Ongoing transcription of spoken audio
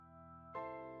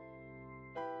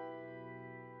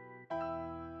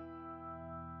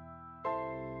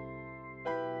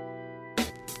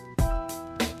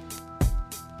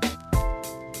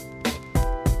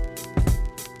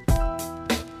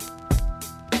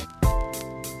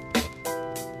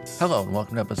Hello and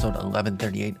welcome to episode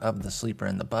 1138 of The Sleeper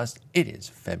and the Bust. It is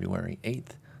February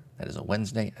 8th. That is a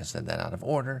Wednesday. I said that out of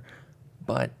order,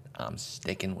 but I'm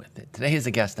sticking with it. Today is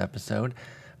a guest episode.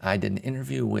 I did an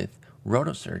interview with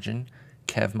rotosurgeon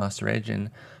Kev Massaredjan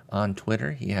on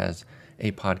Twitter. He has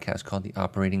a podcast called The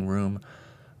Operating Room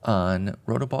on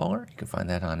Rotoballer. You can find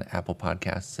that on Apple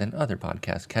Podcasts and other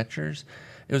podcast catchers.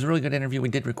 It was a really good interview. We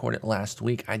did record it last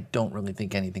week. I don't really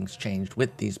think anything's changed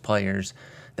with these players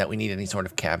that we need any sort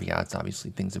of caveats. Obviously,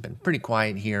 things have been pretty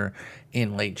quiet here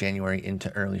in late January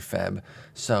into early Feb.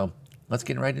 So let's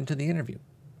get right into the interview.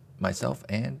 Myself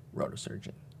and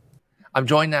rotosurgeon. I'm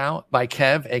joined now by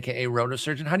Kev, a.k.a.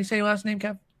 rotosurgeon. How do you say your last name,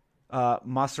 Kev?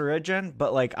 Massaredjan,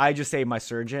 but like I just say my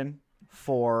surgeon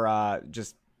for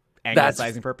just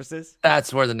anglicizing purposes.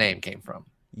 That's where the name came from.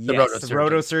 Yes, the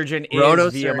rotosurgeon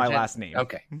is via my last name.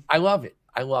 Okay. I love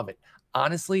it.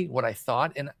 Honestly, what I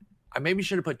thought, and I maybe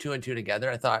should have put two and two together.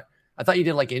 I thought you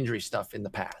did like injury stuff in the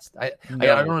past. I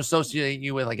don't associate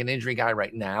you with like an injury guy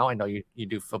right now. I know you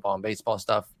do football and baseball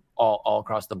stuff all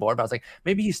across the board, but I was like,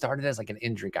 maybe he started as like an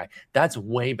injury guy. That's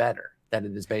way better that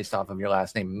it is based off of your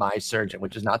last name, my surgeon,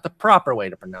 which is not the proper way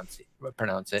to pronounce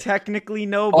it. Technically,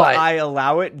 no, but I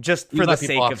allow it just for the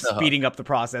sake of speeding up the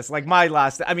process. Like my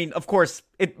last, I mean, of course,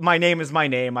 my name is my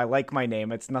name. I like my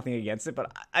name. It's nothing against it,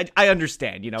 but I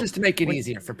understand, just to make it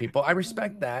easier for people. I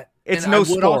respect that. It's no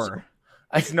sport.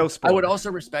 It's no sport. I would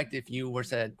also respect if you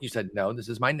said, no, this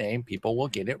is my name. People will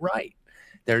get it right.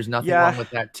 There's nothing wrong with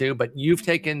that too, but you've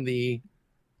taken the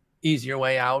easier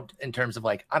way out in terms of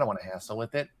like, I don't want to hassle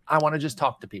with it. I want to just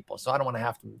talk to people. So I don't want to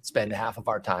have to spend half of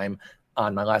our time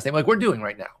on my last name like we're doing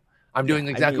right now. I'm doing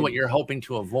exactly what you're hoping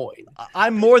to avoid.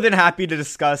 I'm more than happy to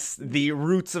discuss the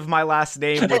roots of my last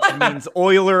name, which means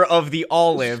oiler of the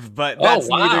olive, but that's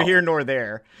neither here nor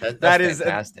there. That's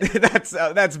fantastic.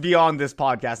 That's beyond this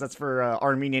podcast. That's for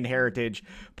Armenian Heritage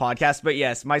podcast. But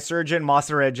yes, my surgeon,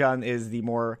 Massaredjan, is the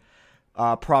more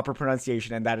proper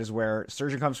pronunciation, and that is where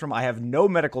surgeon comes from. I have no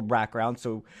medical background,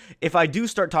 so if I do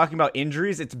start talking about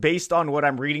injuries, it's based on what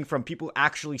I'm reading from people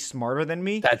actually smarter than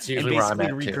me. That's usually where I'm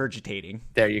at regurgitating. Too.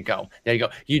 There you go.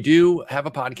 You do have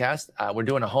a podcast. We're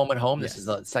doing a home and home. This is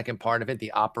the second part of it,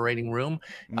 the operating room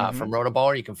from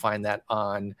Rotoballer. You can find that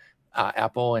on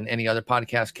Apple and any other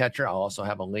podcast catcher. I'll also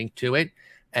have a link to it.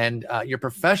 And your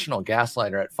professional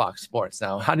gaslighter at Fox Sports.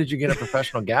 Now, how did you get a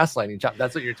professional gaslighting job?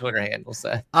 That's what your Twitter handle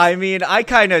said. I mean, I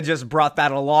kind of just brought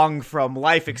that along from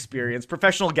life experience.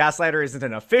 Professional gaslighter isn't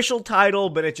an official title,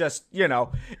 but it just,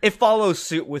 it follows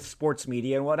suit with sports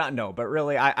media and whatnot. No, but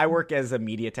really, I work as a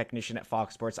media technician at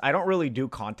Fox Sports. I don't really do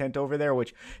content over there,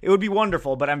 which it would be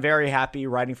wonderful, but I'm very happy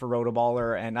writing for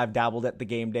Rotoballer, and I've dabbled at the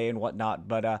game day and whatnot.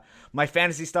 But my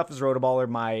fantasy stuff is Rotoballer.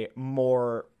 My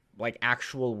more like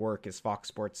actual work is Fox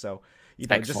Sports. So,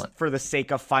 just for the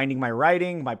sake of finding my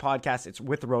writing, my podcast, it's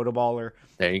with Rotoballer.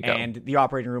 There you go. And the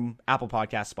Operating Room, Apple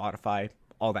Podcasts, Spotify,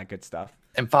 all that good stuff.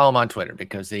 And follow him on Twitter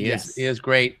because he is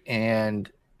great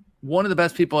and one of the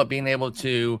best people at being able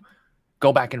to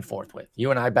go back and forth with.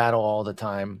 You and I battle all the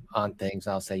time on things.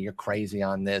 I'll say you're crazy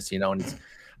on this, and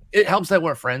it helps that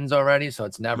we're friends already. So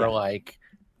it's never like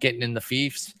getting in the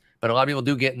fiefs. But a lot of people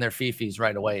do get in their fifis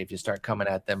right away if you start coming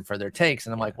at them for their takes.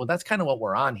 And I'm like, well, that's kind of what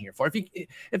we're on here for.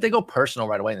 If they go personal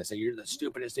right away and they say, you're the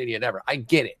stupidest idiot ever, I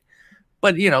get it.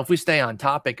 But, if we stay on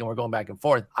topic and we're going back and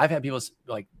forth, I've had people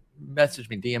like message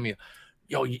me, DM me,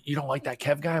 yo, you don't like that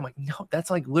Kev guy? I'm like, no, that's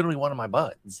like literally one of my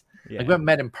buds. Yeah. Like we haven't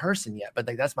met in person yet, but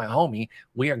like that's my homie.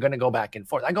 We are going to go back and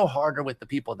forth. I go harder with the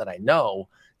people that I know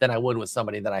than I would with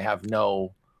somebody that I have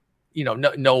no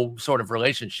sort of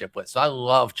relationship with. So I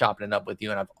love chopping it up with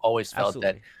you. And I've always felt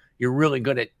that you're really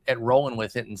good at rolling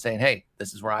with it and saying, hey,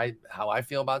 this is how I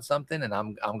feel about something. And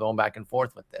I'm going back and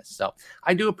forth with this. So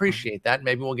I do appreciate that.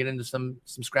 Maybe we'll get into some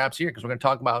scraps here because we're going to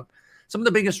talk about some of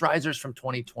the biggest risers from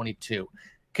 2022.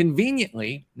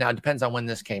 Conveniently, now it depends on when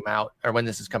this came out or when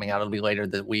this is coming out. It'll be later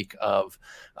the week of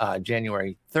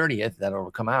January 30th that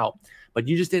it'll come out. But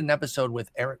you just did an episode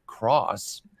with Eric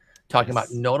Cross talking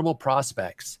about notable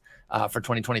prospects for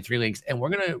 2023 leagues, and we're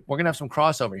gonna have some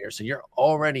crossover here. So you're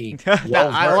already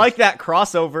I like that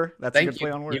crossover. That's a good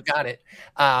play on words. You got it.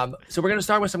 So we're gonna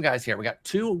start with some guys here. We got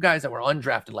two guys that were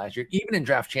undrafted last year, even in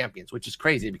draft champions, which is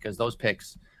crazy because those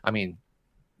picks, I mean,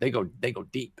 they go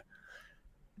deep.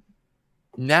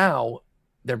 Now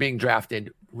they're being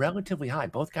drafted relatively high.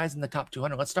 Both guys in the top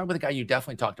 200. Let's start with a guy you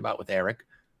definitely talked about with Eric,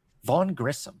 Vaughn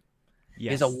Grissom.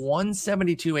 Yes. Is a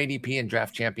 172 ADP in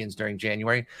draft champions during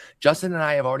January. Justin and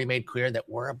I have already made clear that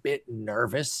we're a bit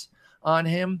nervous on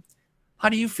him. How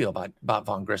do you feel about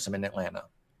Vaughn Grissom in Atlanta?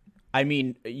 I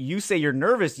mean, you say you're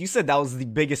nervous. You said that was the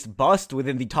biggest bust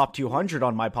within the top 200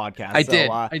 on my podcast. I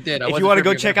did. If you want to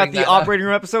go check out the operating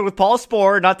room episode with Paul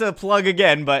Sporer, not to plug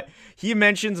again, but he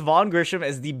mentions Vaughn Grissom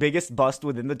as the biggest bust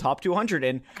within the top 200,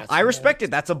 and I respect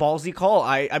it. That's a ballsy call.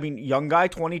 I mean, young guy,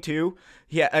 22.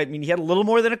 He had a little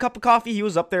more than a cup of coffee. He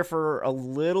was up there for a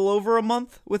little over a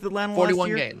month with Atlanta last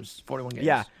year. 41 games.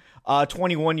 Yeah.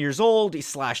 21 years old, he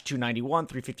slashed 291,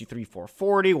 353,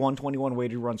 440, 121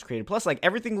 weighted runs created plus. Like,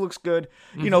 everything looks good.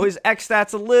 Mm-hmm. You know, his X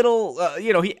stats a little,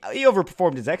 he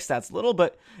overperformed his X stats a little,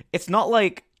 but it's not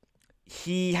like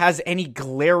he has any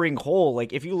glaring hole.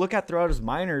 Like, if you look at throughout his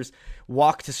minors,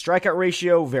 walk to strikeout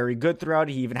ratio, very good throughout.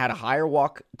 He even had a higher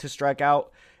walk to strikeout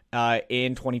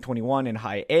in 2021 in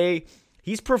high A.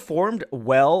 He's performed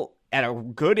well at a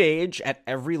good age at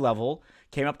every level.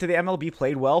 Came up to the MLB,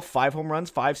 played well, 5 home runs,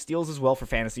 5 steals as well for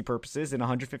fantasy purposes in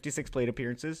 156 plate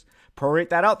appearances. Prorate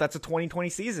that out, that's a 2020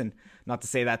 season. Not to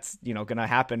say that's, going to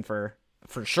happen for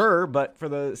sure, but for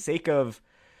the sake of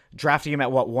drafting him at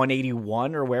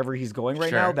 181 or wherever he's going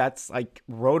right now, that's like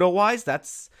roto-wise,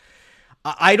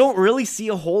 I don't really see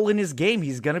a hole in his game.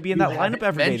 He's going to be in that lineup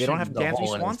every day. They don't have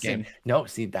Dansby Swanson. No,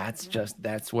 see,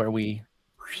 that's where we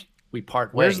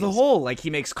part ways. Where's the hole? Like, he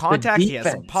makes contact, he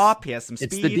has some pop, he has some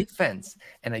speed. It's the defense,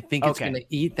 and I think it's going to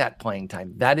eat that playing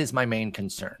time. That is my main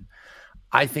concern.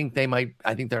 I think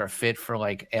they're a fit for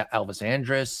like Elvis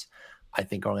Andrus. I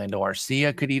think Orlando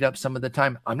Arcia could eat up some of the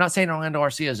time. I'm not saying Orlando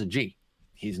Arcia is a G.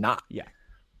 He's not. Yeah.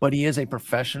 But he is a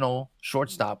professional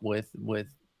shortstop with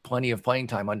plenty of playing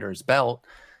time under his belt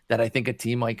that I think a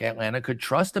team like Atlanta could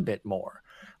trust a bit more.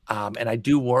 And I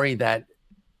do worry that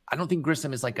I don't think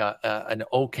Grissom is like an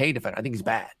okay defender. I think he's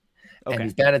bad. Okay. And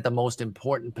he's bad at the most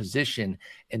important position.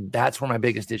 And that's where my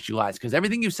biggest issue lies. Because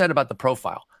everything you said about the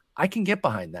profile, I can get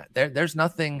behind that. There's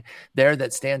nothing there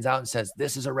that stands out and says,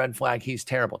 this is a red flag. He's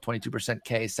terrible. 22%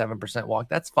 K, 7% walk.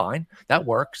 That's fine. That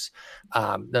works.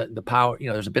 The power,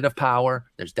 there's a bit of power.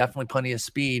 There's definitely plenty of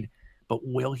speed. But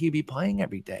will he be playing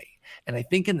every day? And I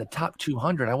think in the top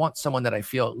 200, I want someone that I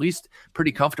feel at least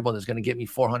pretty comfortable that's going to get me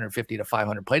 450 to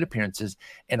 500 plate appearances.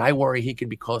 And I worry he could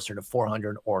be closer to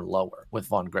 400 or lower with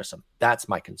Vaughn Grissom. That's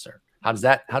my concern. How does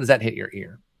that hit your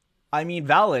ear? I mean,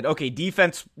 valid. Okay,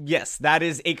 defense, yes, that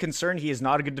is a concern. He is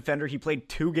not a good defender. He played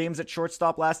 2 games at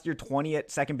shortstop last year, 20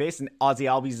 at second base, and Ozzie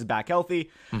Albies is back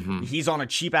healthy. Mm-hmm. He's on a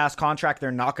cheap-ass contract.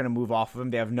 They're not going to move off of him.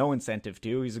 They have no incentive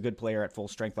to. He's a good player at full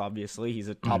strength, obviously. He's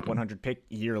a top 100 pick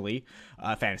yearly,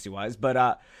 fantasy-wise.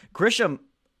 But Grisham,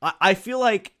 I feel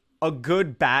like a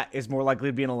good bat is more likely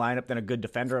to be in a lineup than a good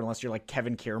defender, unless you're like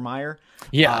Kevin Kiermaier.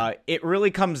 Yeah. It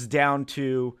really comes down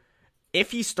to, if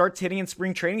he starts hitting in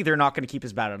spring training, they're not going to keep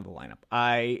his bat out of the lineup.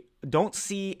 I don't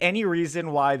see any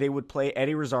reason why they would play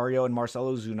Eddie Rosario and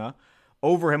Marcell Ozuna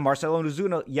over him. Marcell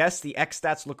Ozuna, yes, the X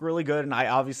stats look really good, and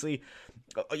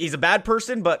he's a bad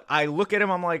person, but I look at him,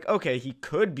 I'm like, okay, he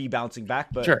could be bouncing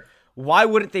back, but sure. Why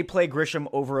wouldn't they play Grisham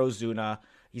over Ozuna?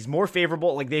 He's more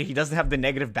favorable. He doesn't have the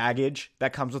negative baggage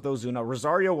that comes with Ozuna.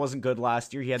 Rosario wasn't good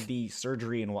last year. He had the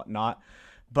surgery and whatnot,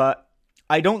 but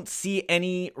I don't see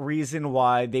any reason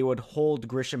why they would hold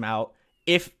Grisham out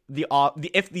if the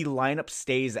lineup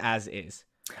stays as is.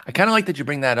 I kind of like that you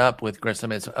bring that up with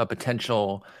Grissom as a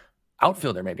potential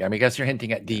outfielder. Maybe, I guess you're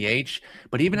hinting at DH,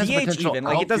 but even as a potential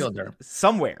outfielder,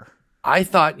 somewhere. I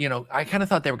thought, I kind of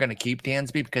thought they were going to keep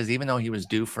Dansby because even though he was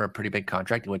due for a pretty big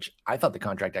contract, which I thought the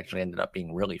contract actually ended up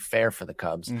being really fair for the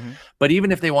Cubs, but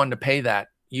even if they wanted to pay that.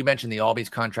 You mentioned the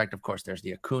Albies contract. Of course, there's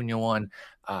the Acuna one.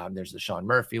 There's the Sean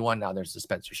Murphy one. Now there's the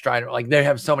Spencer Strider. Like, they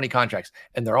have so many contracts,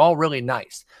 and they're all really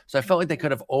nice. So I felt like they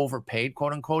could have overpaid,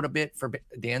 quote unquote, a bit for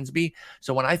Dansby.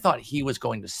 So when I thought he was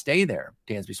going to stay there,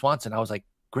 Dansby Swanson, I was like,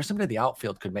 Grissom to the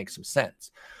outfield could make some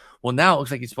sense. Well, now it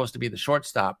looks like he's supposed to be the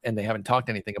shortstop, and they haven't talked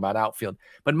anything about outfield.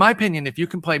 But in my opinion, if you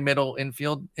can play middle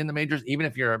infield in the majors, even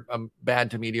if you're a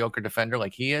bad to mediocre defender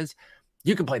like he is,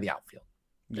 you can play the outfield.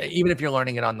 Even if you're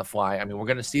learning it on the fly. I mean, we're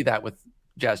going to see that with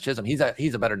Jazz Chisholm. He's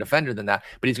a better defender than that,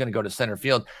 but he's going to go to center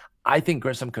field. I think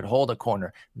Grissom could hold a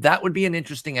corner. That would be an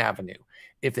interesting avenue.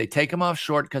 If they take him off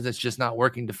short because it's just not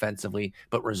working defensively,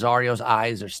 but Rosario's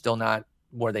eyes are still not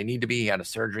where they need to be. He had a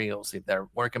surgery. We'll see if they're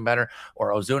working better.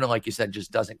 Or Ozuna, like you said,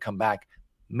 just doesn't come back.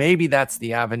 Maybe that's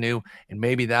the avenue, and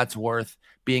maybe that's worth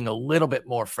being a little bit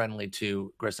more friendly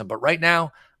to Grissom. But right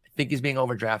now, I think he's being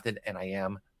overdrafted, and I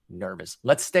am nervous.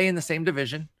 Let's stay in the same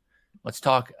division. Let's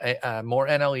talk more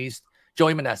NL East.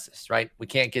 Joey Meneses, right? We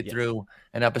can't get through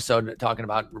an episode talking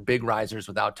about big risers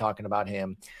without talking about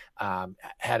him.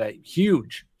 Had a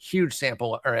huge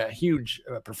sample, or a huge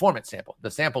performance sample. The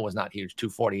sample was not huge,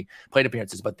 240 plate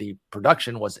appearances, but the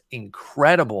production was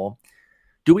incredible.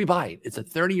 Do we buy it? It's a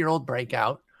 30-year-old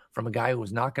breakout, from a guy who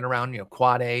was knocking around,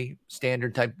 quad A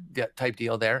standard type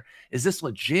deal there. Is this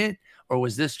legit, or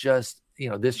was this just,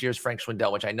 this year's Frank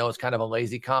Schwindel, which I know is kind of a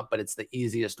lazy comp, but it's the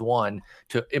easiest one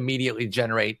to immediately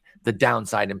generate the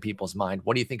downside in people's mind?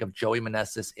 What do you think of Joey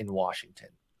Meneses in Washington?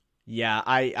 Yeah,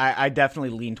 I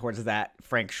definitely lean towards that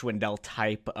Frank Schwindel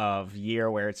type of year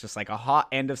where it's just like a hot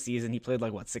end of season. He played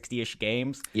like 60-ish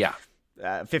games. Yeah.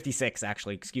 56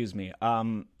 actually, excuse me.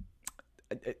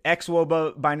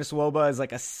 X-Woba minus Woba is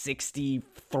like a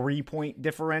 63-point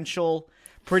differential.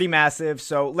 Pretty massive.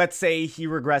 So let's say he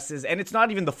regresses, and it's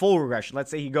not even the full regression. Let's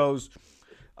say he goes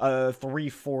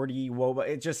 340 Woba.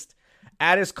 It just,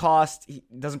 at his cost, he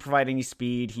doesn't provide any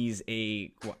speed. He's a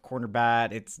corner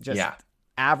bat. It's just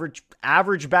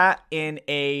average bat in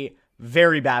a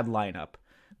very bad lineup.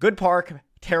 Good park,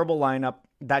 terrible lineup.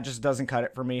 That just doesn't cut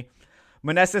it for me.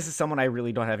 Meneses is someone I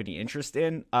really don't have any interest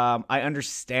in. I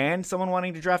understand someone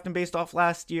wanting to draft him based off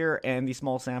last year and the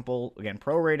small sample. Again,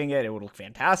 prorating it would look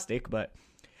fantastic, but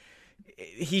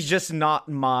he's just not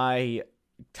my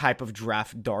type of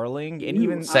draft darling. And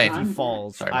even if he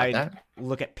falls, I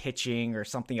look at pitching or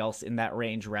something else in that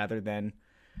range rather than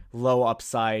low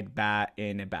upside bat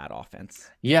in a bad offense.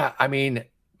 Yeah, I mean,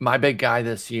 my big guy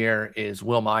this year is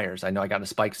Will Myers. I know I got to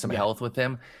spike some health with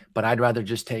him, but I'd rather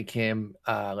just take him,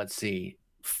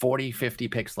 40, 50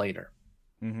 picks later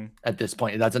at this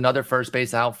point. That's another first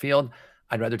base outfield.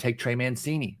 I'd rather take Trey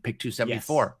Mancini, pick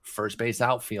 274, first base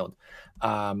outfield.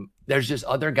 There's just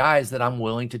other guys that I'm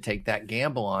willing to take that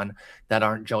gamble on that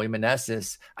aren't Joey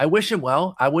Meneses. I wish him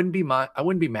well. I wouldn't be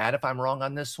mad if I'm wrong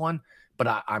on this one,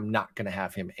 but I'm not going to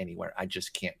have him anywhere. I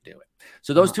just can't do it.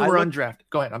 So those two were undrafted.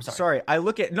 Go ahead. I'm sorry. I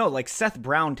look at, like Seth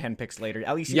Brown, 10 picks later.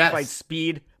 At least he provides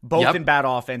speed, both in bad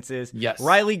offenses. Yes.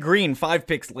 Riley Green, 5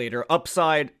 picks later.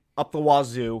 Upside, up the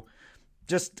wazoo.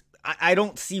 Just, I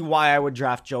don't see why I would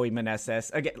draft Joey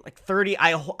Meneses. Again, like 30,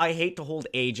 I hate to hold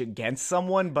age against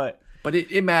someone, but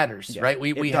it matters, right?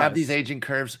 We have these aging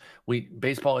curves.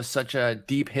 Baseball is such a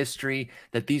deep history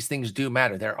that these things do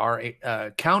matter. There are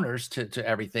counters to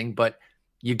everything, but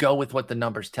you go with what the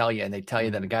numbers tell you, and they tell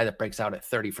you that a guy that breaks out at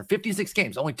 30 for 56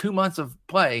 games, only 2 months of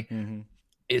play,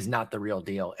 is not the real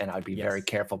deal. And I'd be very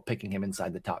careful picking him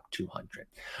inside the top 200.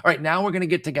 All right, now we're going to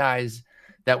get to guys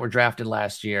that were drafted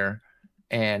last year,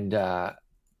 and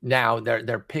now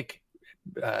their pick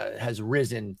has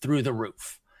risen through the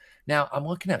roof. Now, I'm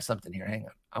looking at something here. Hang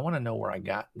on. I want to know where I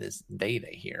got this data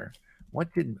here.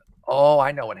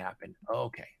 I know what happened.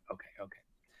 Okay.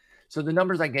 So the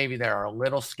numbers I gave you there are a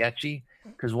little sketchy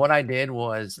because what I did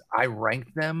was I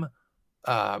ranked them.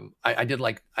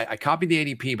 I copied the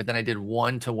ADP, but then I did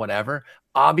 1 to whatever.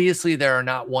 Obviously, there are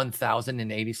not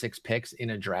 1,086 picks in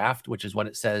a draft, which is what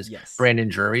it says Brandon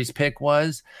Drury's pick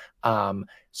was.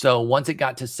 So once it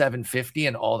got to 750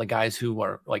 and all the guys who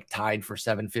were like tied for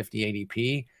 750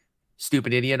 ADP,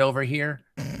 stupid idiot over here,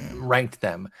 ranked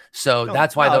them. So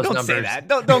that's why those numbers. Say that.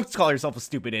 Don't call yourself a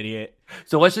stupid idiot.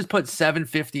 So let's just put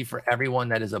 750 for everyone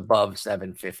that is above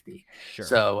 750. Sure.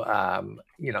 So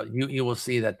you will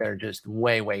see that they're just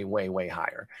way, way, way, way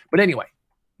higher. But anyway,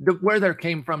 where they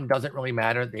came from doesn't really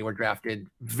matter. They were drafted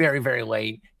very, very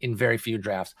late in very few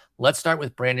drafts. Let's start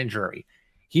with Brandon Drury.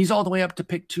 He's all the way up to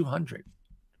pick 200.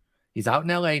 He's out in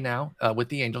LA now with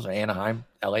the Angels, or Anaheim.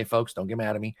 LA folks, don't get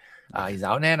mad at me. He's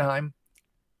out in Anaheim.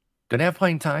 Gonna have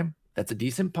playing time. That's a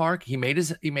decent park. He made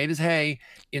his hay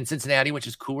in Cincinnati, which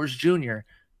is Coors Jr.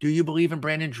 Do you believe in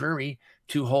Brandon Drury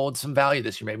to hold some value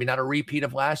this year? Maybe not a repeat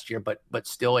of last year, but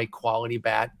still a quality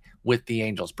bat with the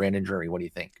Angels. Brandon Drury, what do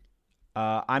you think?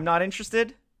 I'm not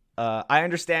interested. I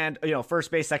understand, first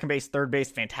base, second base, third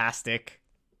base, fantastic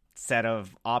set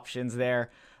of options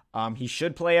there. He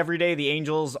should play every day. The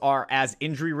Angels are as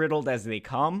injury riddled as they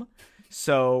come.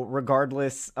 So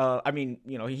regardless,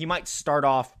 he might start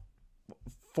off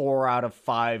 4 out of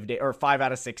 5 days or 5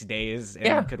 out of 6 days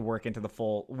and could work into the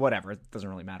full, whatever. It doesn't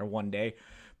really matter, one day.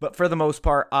 But for the most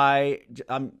part,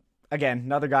 I'm again,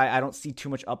 another guy I don't see too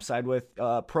much upside with.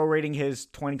 Prorating his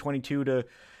 2022 to,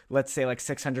 let's say, like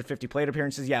 650 plate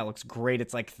appearances. Yeah, it looks great.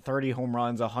 It's like 30 home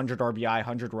runs, 100 RBI,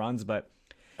 100 runs, but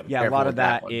a lot of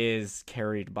that is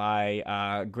carried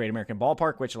by Great American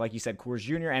Ballpark, which, like you said, Coors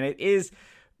Jr., and it is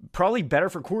probably better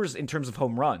for Coors in terms of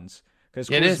home runs because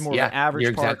Coors is more of an average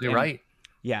You're park. Exactly right.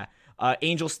 Yeah.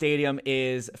 Angel Stadium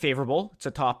is favorable. It's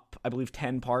a top, I believe,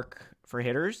 10 park for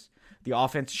hitters. The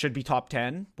offense should be top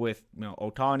 10 with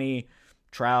Ohtani,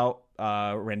 Trout,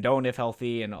 Rendon if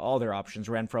healthy, and all their options,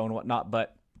 Renfroe and whatnot.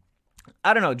 But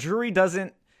I don't know. Drury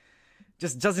doesn't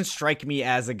strike me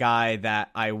as a guy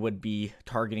that I would be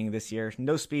targeting this year.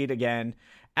 No speed again.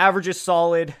 Average is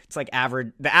solid. It's like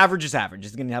average. The average is average.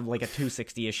 He's going to have like a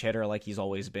 260-ish hitter like he's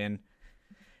always been.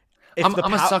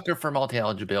 I'm a sucker for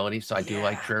multi-eligibility, so I do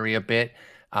like Drury a bit.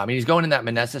 He's going in that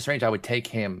Meneses range. I would take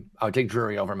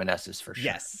Drury over Meneses for sure.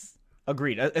 Yes,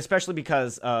 agreed. Especially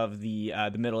because of the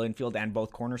middle infield and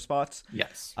both corner spots.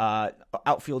 Yes.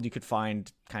 Outfield you could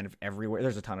find kind of everywhere.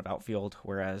 There's a ton of outfield,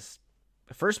 whereas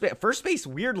first base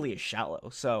weirdly is shallow.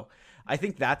 So I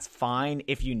think that's fine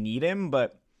if you need him,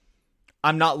 but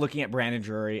I'm not looking at Brandon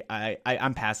Drury.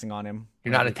 I'm passing on him.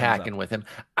 You're not attacking with him.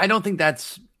 I don't think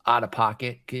that's out of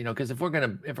pocket, because if we're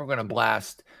gonna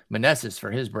blast Meneses for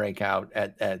his breakout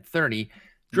at 30,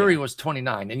 Drury was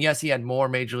 29, and yes, he had more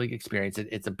major league experience.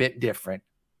 It's a bit different,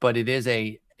 but it is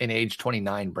an age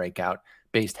 29 breakout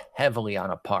based heavily on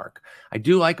a park. I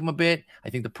do like him a bit. I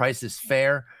think the price is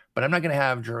fair, but I'm not gonna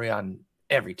have Drury on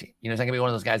every team. It's not gonna be one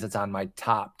of those guys that's on my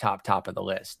top of the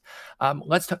list.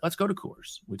 Let's go to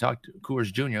Coors. We talked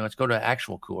Coors Jr. Let's go to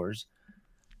actual Coors.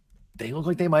 They look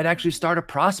like they might actually start a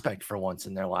prospect for once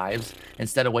in their lives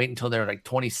instead of waiting until they're like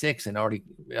 26 and already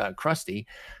crusty.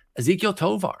 Ezequiel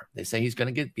Tovar, they say he's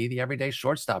going to be the everyday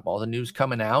shortstop. All the news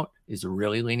coming out is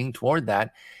really leaning toward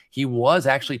that. He was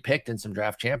actually picked in some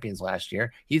draft champions last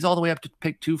year. He's all the way up to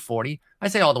pick 240. I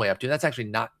say all the way up to. That's actually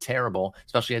not terrible,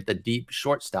 especially at the deep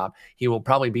shortstop. He will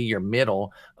probably be your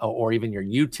middle or even your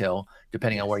util,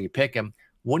 depending on where you pick him.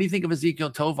 What do you think of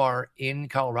Ezequiel Tovar in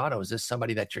Colorado? Is this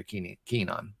somebody that you're keen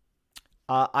on?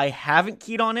 I haven't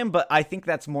keyed on him, but I think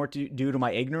that's more due to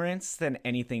my ignorance than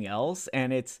anything else.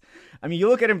 And you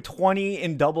look at him 20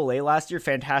 in AA last year,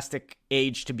 fantastic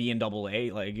age to be in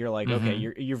AA. Like, you're like, okay,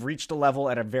 you've reached a level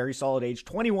at a very solid age.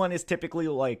 21 is typically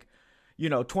like,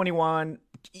 21,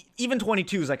 even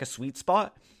 22 is like a sweet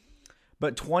spot.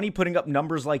 But 20 putting up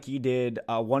numbers like he did,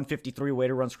 153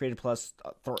 weighted runs created plus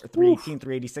 318,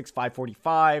 386,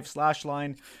 545 slash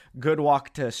line, good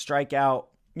walk to strikeout.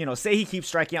 Say he keeps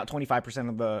striking out 25%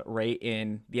 of the rate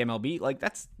in the MLB, like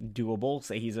that's doable.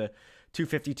 Say he's a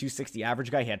 250, 260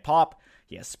 average guy. He had pop,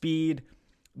 he has speed.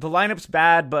 The lineup's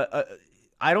bad, but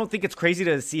I don't think it's crazy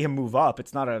to see him move up.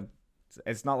 It's not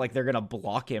like they're going to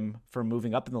block him from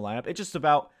moving up in the lineup. It's just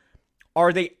about,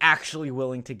 are they actually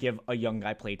willing to give a young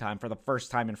guy playtime for the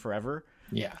first time in forever?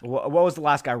 Yeah. What was the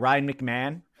last guy? Ryan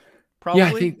McMahon?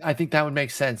 Probably. Yeah, I think that would make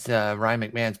sense. Ryan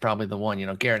McMahon's probably the one.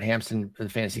 Garrett Hampson, the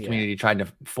fantasy community, tried to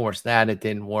force that. It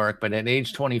didn't work. But at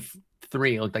age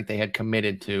 23, it looked like they had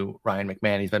committed to Ryan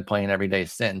McMahon. He's been playing every day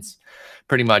since,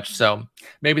 pretty much. So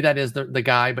maybe that is the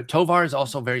guy. But Tovar is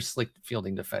also a very slick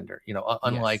fielding defender.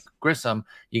 Unlike Grissom,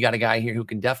 you got a guy here who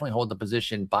can definitely hold the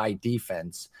position by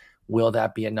defense. Will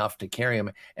that be enough to carry him?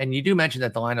 And you do mention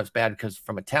that the lineup's bad because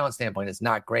from a talent standpoint, it's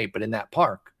not great. But in that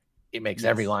park, it makes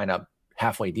every lineup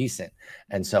halfway decent.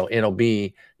 And so it'll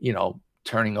be,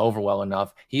 turning over well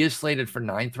enough. He is slated for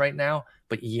 9th right now,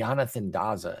 but Jonathan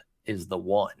Daza is the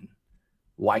one.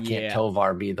 Why can't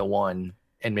Tovar be the one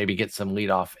and maybe get some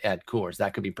leadoff at Coors?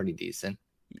 That could be pretty decent.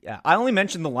 Yeah, I only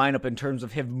mentioned the lineup in terms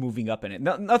of him moving up in it.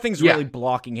 Nothing's really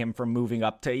blocking him from moving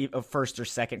up to a first or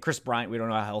second. Chris Bryant, we don't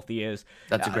know how healthy he is.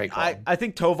 That's a great call. I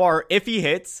think Tovar, if he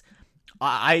hits,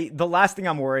 the last thing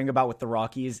I'm worrying about with the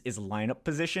Rockies is lineup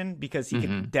position, because he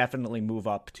can definitely move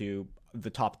up to the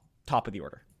top of the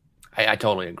order. I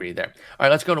totally agree there. All right,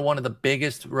 let's go to one of the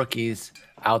biggest rookies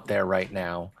out there right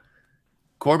now.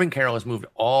 Corbin Carroll has moved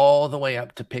all the way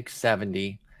up to pick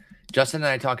 70. Justin and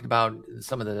I talked about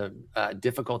some of the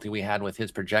difficulty we had with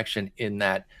his projection, in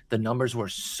that the numbers were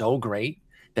so great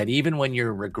that even when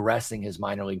you're regressing his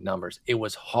minor league numbers, it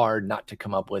was hard not to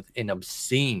come up with an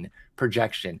obscene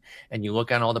projection. And you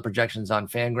look at all the projections on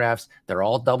Fangraphs, they're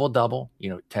all double,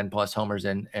 10 plus homers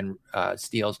and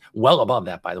steals. Well above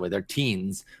that, by the way. They're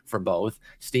teens for both.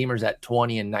 Steamers at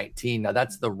 20 and 19. Now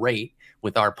that's the rate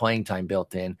with our playing time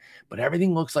built in, but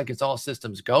everything looks like it's all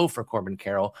systems go for Corbin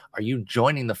Carroll. Are you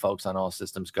joining the folks on all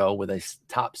systems go with a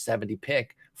top 70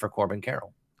 pick for Corbin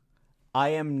Carroll? I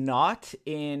am not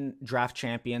in draft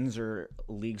champions or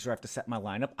leagues where I have to set my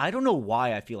lineup. I don't know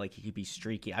why I feel like he could be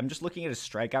streaky. I'm just looking at his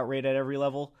strikeout rate at every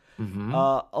level.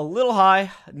 A little high,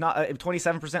 not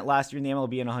 27% last year in the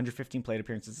MLB and 115 plate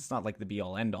appearances. It's not like the be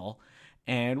all end all.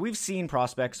 And we've seen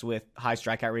prospects with high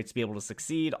strikeout rates be able to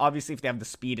succeed. Obviously, if they have the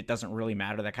speed, it doesn't really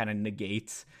matter. That kind of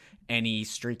negates any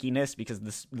streakiness, because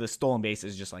the stolen base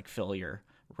is just like fill your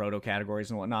roto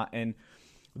categories and whatnot. And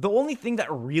the only thing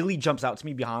that really jumps out to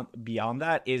me beyond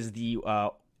that is the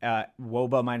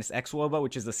WOBA minus xWOBA,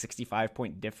 which is a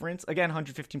 65-point difference. Again,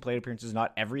 115 plate appearances is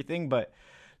not everything, but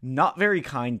not very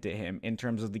kind to him in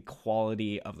terms of the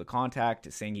quality of the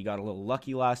contact, saying he got a little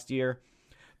lucky last year.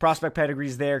 Prospect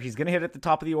pedigree's there. He's going to hit at the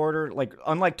top of the order. Like,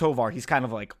 unlike Tovar, he's kind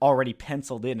of like already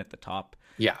penciled in at the top.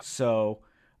 Yeah. So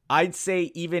I'd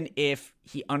say even if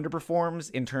he underperforms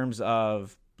in terms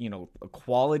of, a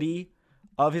quality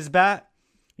of his bat.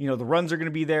 The runs are going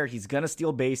to be there. He's going to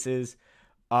steal bases.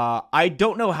 I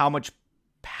don't know how much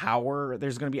power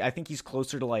there's going to be. I think he's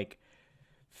closer to like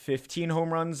 15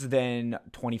 home runs than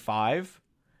 25.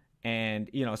 And,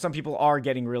 some people are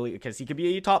getting really, because he could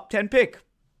be a top 10 pick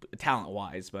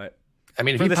talent-wise, but I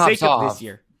mean, if for he the pops sake off, of this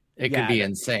year, it could be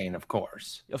insane, of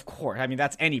course. Of course. I mean,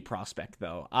 that's any prospect,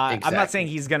 though. I'm Exactly. not saying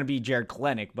he's going to be Jared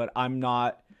Kelenic, but I'm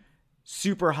not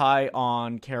super high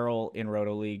on Carroll in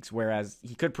roto leagues, whereas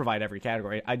he could provide every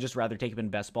category. I'd just rather take him in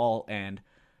best ball and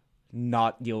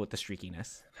not deal with the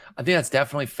streakiness. I think that's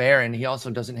definitely fair, and he also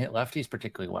doesn't hit lefties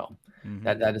particularly well. Mm-hmm.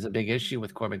 That is a big issue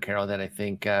with Corbin Carroll that I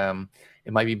think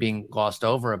it might be being glossed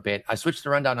over a bit. I switched the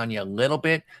rundown on you a little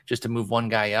bit just to move one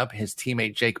guy up. His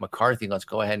teammate Jake McCarthy. Let's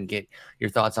go ahead and get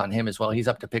your thoughts on him as well. He's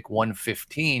up to pick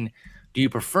 115. Do you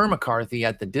prefer McCarthy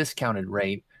at the discounted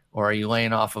rate, or are you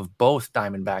laying off of both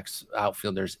Diamondbacks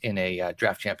outfielders in a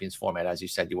draft champions format, as you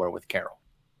said you were with Carroll?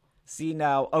 See,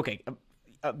 now, okay,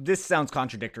 this sounds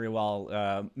contradictory.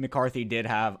 While McCarthy did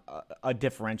have a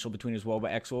differential between his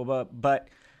WOBA, ex-WOBA, but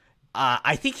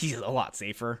I think he's a lot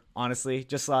safer, honestly.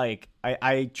 Just like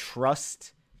I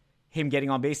trust him getting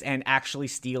on base and actually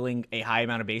stealing a high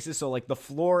amount of bases. So like the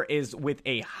floor is with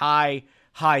a high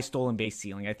stolen base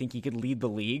ceiling. I think he could lead the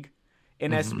league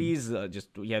in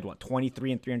SBs. He had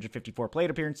 23 and 354 plate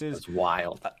appearances. That's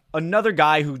wild. Another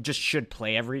guy who just should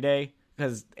play every day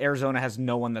because Arizona has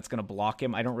no one that's going to block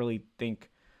him. I don't really think.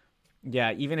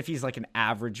 Yeah, even if he's like an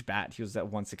average bat, he was at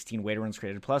 116 weighted runs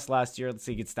created plus last year. Let's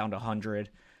say he gets down to 100.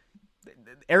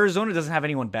 Arizona doesn't have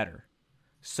anyone better.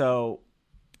 So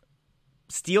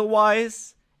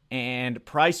steal-wise and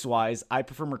price-wise, I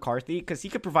prefer McCarthy because he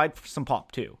could provide some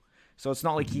pop too. So it's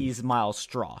not like he's Miles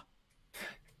Straw.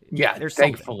 Yeah,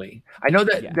 thankfully. I know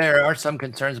that there are some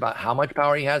concerns about how much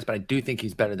power he has, but I do think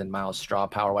he's better than Miles Straw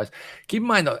power-wise. Keep in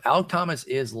mind, though, Alek Thomas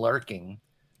is lurking.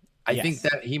 I think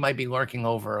that he might be lurking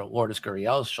over Lourdes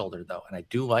Gurriel's shoulder, though. And I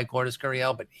do like Lourdes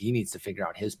Gurriel, but he needs to figure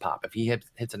out his pop. If he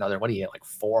hits another, what, he hit like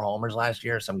 4 homers last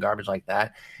year or some garbage like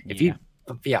that. If he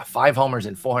 5 homers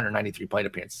and 493 plate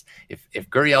appearances. If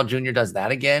Gurriel Jr. does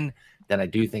that again, then I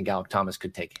do think Alek Thomas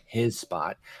could take his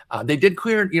spot. They did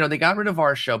clear, they got rid of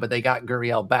Varsho, but they got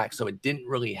Gurriel back. So it didn't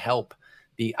really help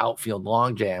the outfield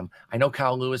logjam. I know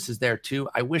Kyle Lewis is there too.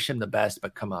 I wish him the best,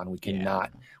 but come on, we cannot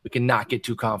get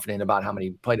too confident about how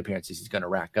many plate appearances he's going to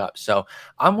rack up. So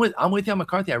I'm with you on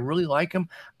McCarthy. I really like him.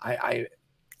 I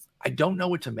don't know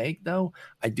what to make though.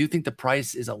 I do think the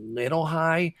price is a little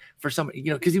high for some,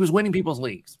 because he was winning people's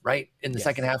leagues, right? In the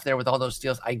second half there with all those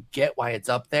steals. I get why it's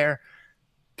up there.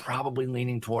 Probably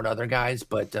leaning toward other guys,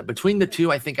 but between the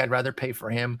two, I think I'd rather pay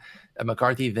for him,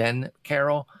 McCarthy, than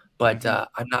Carroll. But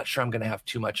I'm not sure I'm going to have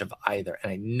too much of either.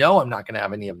 And I know I'm not going to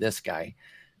have any of this guy,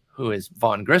 who is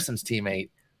Vaughn Grissom's teammate,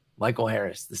 Michael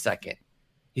Harris II.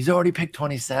 He's already picked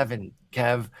 27,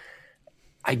 Kev.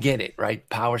 I get it, right?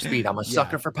 Power speed. I'm a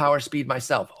sucker for power speed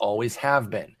myself. Always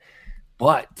have been.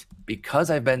 But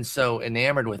because I've been so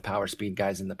enamored with power speed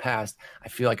guys in the past, I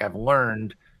feel like I've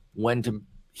learned when to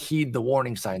heed the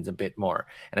warning signs a bit more.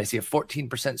 And I see a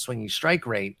 14% swinging strike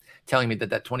rate telling me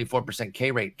that 24% K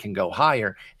rate can go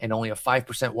higher and only a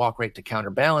 5% walk rate to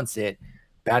counterbalance it.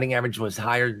 Batting average was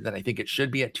higher than I think it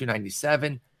should be at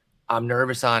 297. I'm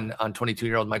nervous on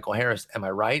 22-year-old Michael Harris. Am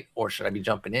I right? Or should I be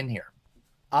jumping in here?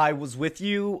 I was with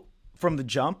you from the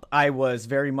jump. I was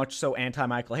very much so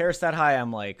anti-Michael Harris that high.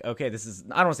 I'm like, okay, this is,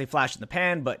 I don't want to say flash in the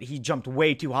pan, but he jumped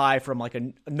way too high from like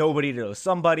a nobody to a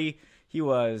somebody.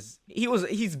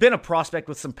 He's been a prospect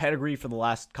with some pedigree for the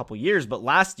last couple years, but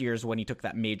last year's when he took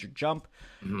that major jump.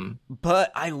 Mm-hmm.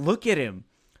 But I look at him,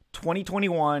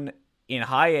 2021 in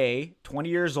high A, 20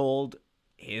 years old.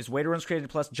 His weighted runs created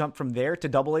plus jumped from there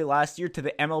to AA last year to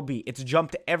the MLB. It's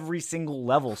jumped every single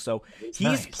level. So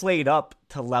he's played up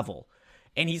to level,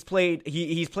 and he's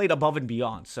played above and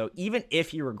beyond. So even if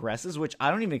he regresses, which I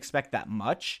don't even expect that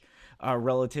much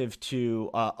relative to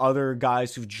other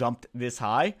guys who've jumped this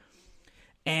high.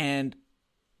 And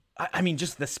I mean,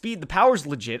 just the speed, the power's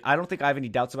legit. I don't think I have any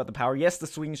doubts about the power. Yes, the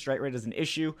swinging strike rate is an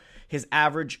issue. His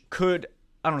average could,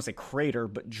 I don't want to say crater,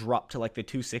 but drop to like the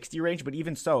 260 range. But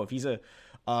even so, if he's a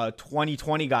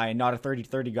 20-20 guy and not a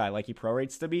 30-30 guy like he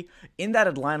prorates to be, in that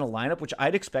Atlanta lineup, which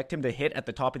I'd expect him to hit at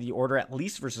the top of the order at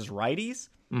least versus righties,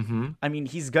 I mean,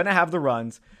 he's going to have the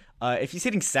runs. If he's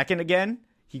hitting second again,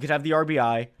 he could have the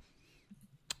RBI.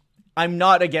 I'm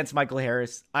not against Michael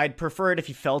Harris. I'd prefer it if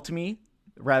he fell to me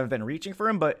rather than reaching for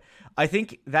him, but I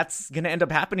think that's going to end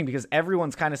up happening because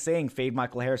everyone's kind of saying fade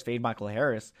Michael Harris.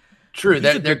 True.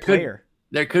 He's a good player.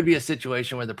 there could be a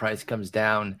situation where the price comes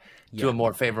down to a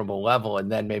more favorable level,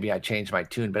 and then maybe I change my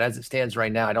tune. But as it stands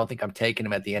right now, I don't think I'm taking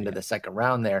him at the end of the second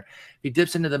round there. If he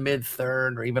dips into the mid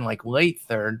third or even like late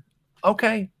third,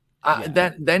 okay.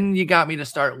 Then you got me to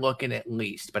start looking at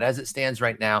least. But as it stands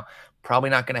right now, probably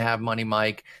not going to have Money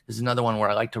Mike. This is another one where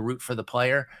I like to root for the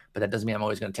player, but that doesn't mean I'm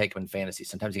always going to take him in fantasy.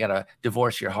 Sometimes you got to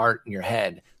divorce your heart and your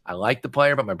head. I like the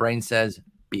player, but my brain says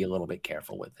be a little bit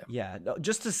careful with him. Yeah,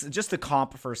 just to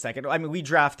comp for a second. I mean, we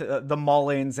draft the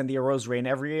Mullins and the Arose-Reign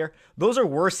every year. Those are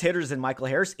worse hitters than Michael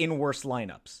Harris in worse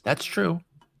lineups. That's true.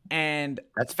 And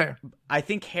that's fair. I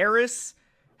think Harris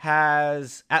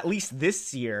has, at least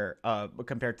this year,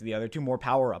 compared to the other two, more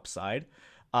power upside.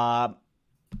 I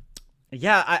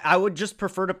would just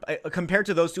prefer to, compared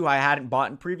to those two I hadn't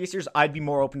bought in previous years, I'd be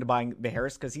more open to buying the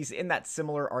Harris because he's in that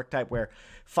similar archetype where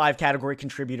 5-category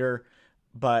contributor,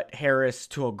 but Harris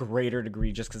to a greater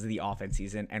degree just because of the offense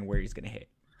he's in and where he's going to hit.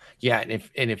 Yeah,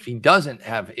 and if he doesn't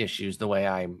have issues the way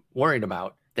I'm worried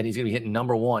about, then he's going to be hitting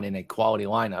number one in a quality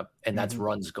lineup, and that's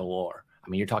runs galore. I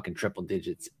mean, you're talking triple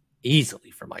digits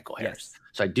easily for Michael Harris. Yes.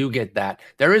 So I do get that.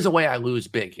 There is a way I lose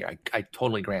big here. I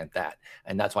totally grant that,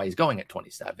 and that's why he's going at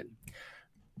 27.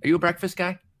 Are you a breakfast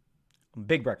guy?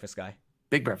 Big breakfast guy.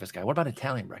 Big breakfast guy. What about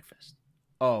Italian breakfast?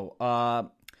 Oh,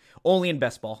 only in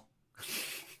best ball.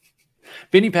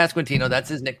 Vinny Pasquantino, that's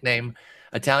his nickname.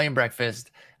 Italian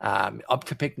breakfast, up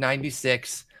to pick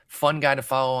 96. Fun guy to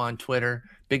follow on Twitter.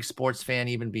 Big sports fan,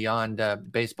 even beyond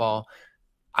baseball.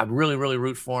 I really, really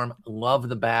root for him. Love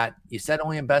the bat. You said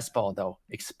only in best ball, though.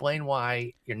 Explain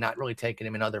why you're not really taking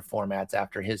him in other formats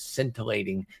after his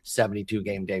scintillating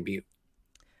 72-game debut.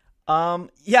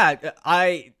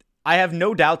 I have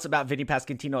no doubts about Vinny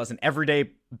Pasquantino as an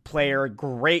everyday player.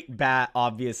 Great bat,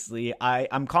 obviously.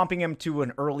 I'm comping him to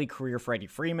an early career Freddie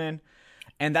Freeman.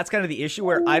 And that's kind of the issue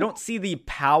where I don't see the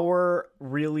power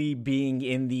really being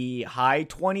in the high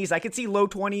 20s. I could see low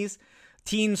 20s.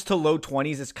 Teens to low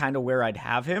 20s is kind of where I'd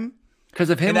have him.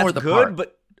 Because of him or the park?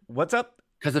 But what's up?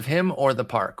 Because of him or the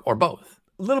park, or both?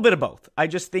 A little bit of both. I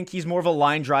just think he's more of a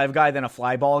line drive guy than a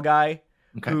fly ball guy.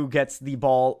 Okay. Who gets the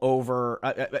ball over.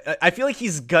 I feel like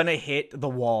he's going to hit the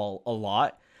wall a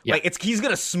lot. Yeah. Like he's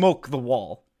going to smoke the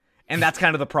wall. And that's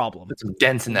kind of the problem. Put some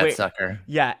dents in that sucker.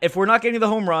 Yeah. If we're not getting the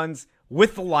home runs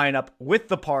with the lineup, with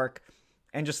the park,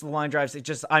 and just the line drives,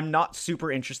 I'm not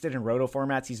super interested in roto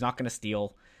formats. He's not going to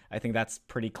steal. I think that's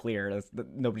pretty clear.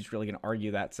 Nobody's really going to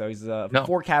argue that. So he's a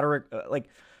 4 category,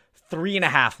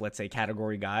 3.5, let's say,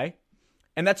 category guy.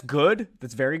 And that's good.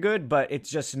 That's very good, but it's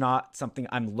just not something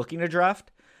I'm looking to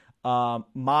draft. I'd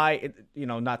rather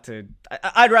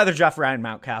draft Ryan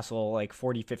Mountcastle like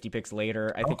 40, 50 picks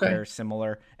later. I think they're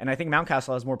similar. And I think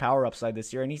Mountcastle has more power upside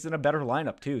this year, and he's in a better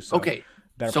lineup too. So better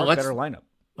lineup.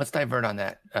 Let's divert on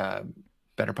that.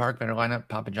 Better park, better lineup,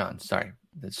 Papa John's. Sorry.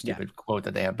 The stupid quote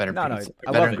that they have better pizza,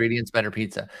 better ingredients, better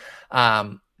pizza.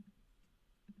 Power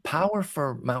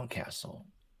for Mountcastle.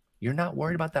 You're not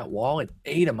worried about that wall? It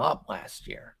ate him up last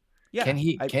year. Yeah. Can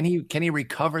he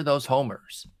recover those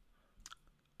homers?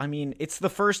 I mean, it's the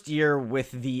first year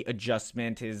with the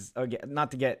adjustment. Is again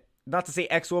not to say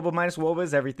X WOBA minus WOBA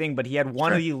is everything, but he had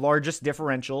one of the largest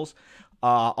differentials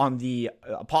on the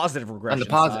positive regression on the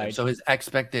positive side. So his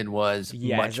expected was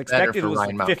much his expected better for was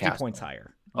Ryan 50 Mountcastle. Points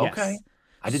higher. Okay. Yes.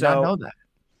 I did not know that.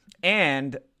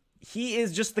 And he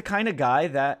is just the kind of guy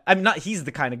that he's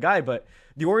the kind of guy, but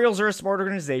the Orioles are a smart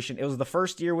organization. It was the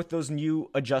first year with those new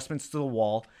adjustments to the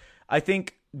wall. I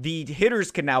think the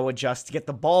hitters can now adjust to get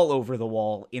the ball over the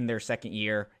wall in their second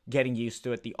year, getting used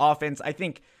to it. The offense, I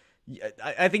think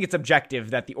it's objective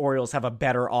that the Orioles have a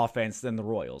better offense than the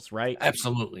Royals, right?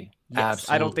 Absolutely. Yes,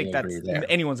 Absolutely. I don't think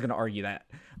anyone's going to argue that.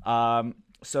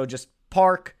 So just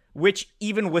park, which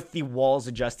even with the walls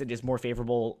adjusted is more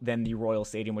favorable than the Royal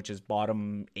Stadium, which is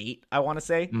bottom 8, I want to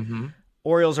say. Mm-hmm.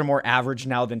 Orioles are more average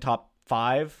now than top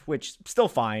 5, which still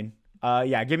fine.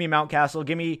 Give me Mountcastle,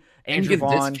 give me Andrew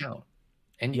Vaughn.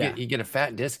 And you get a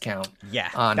fat discount. Yeah,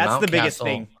 on that's Mountcastle the biggest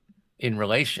thing in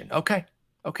relation. Okay.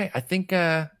 I think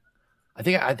I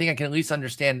can at least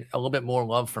understand a little bit more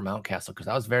love for Mountcastle, because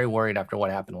I was very worried after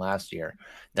what happened last year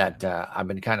that I've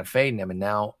been kind of fading him, and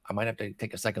now I might have to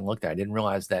take a second look there. I didn't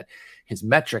realize that his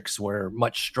metrics were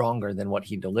much stronger than what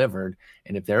he delivered,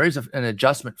 and if there is an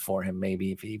adjustment for him,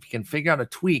 maybe if he can figure out a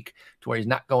tweak to where he's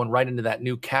not going right into that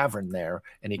new cavern there,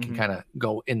 and he can kind of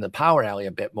go in the power alley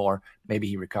a bit more, maybe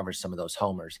he recovers some of those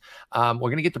homers. We're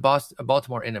going to get to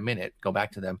Baltimore in a minute, go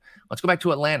back to them. Let's go back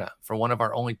to Atlanta for one of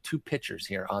our only 2 pitchers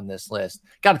here on this list.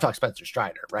 Got to talk Spencer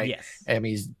Strider, right? Yes. I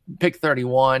mean, he's picked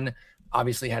 31,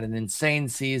 obviously had an insane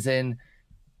season.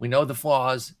 We know the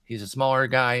flaws. He's a smaller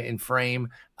guy in frame,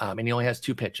 and he only has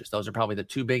 2 pitches. Those are probably the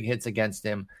 2 big hits against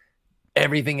him.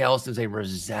 Everything else is a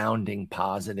resounding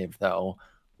positive, though.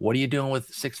 What are you doing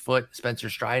with 6-foot Spencer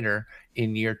Strider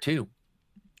in year 2?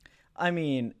 I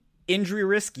mean, injury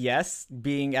risk, yes.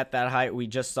 Being at that height, we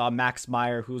just saw Max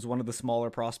Meyer, who's one of the smaller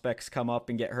prospects, come up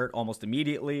and get hurt almost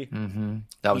immediately. Mm-hmm.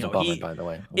 That was a bummer, by the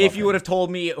way. If you would have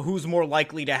told me who's more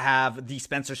likely to have the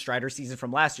Spencer Strider season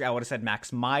from last year, I would have said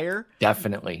Max Meyer.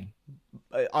 Definitely.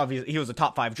 Obviously, he was a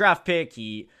top 5 draft pick.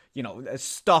 He,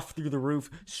 stuff through the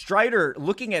roof. Strider,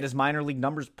 looking at his minor league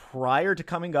numbers prior to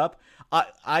coming up,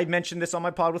 I mentioned this on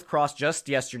my pod with Cross just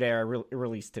yesterday, or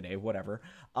released today, whatever.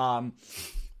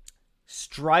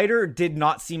 Strider did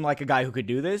not seem like a guy who could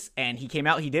do this, and he came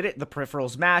out, he did it. The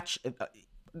peripherals match.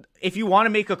 If you want to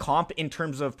make a comp in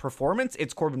terms of performance,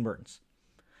 it's Corbin Burns.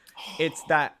 It's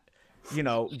that,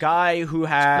 guy who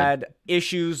had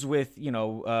issues with,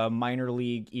 minor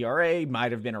league ERA,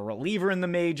 might have been a reliever in the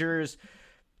majors,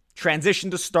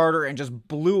 transitioned to starter, and just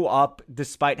blew up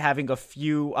despite having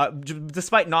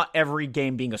despite not every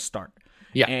game being a start.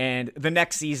 Yeah. And the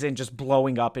next season just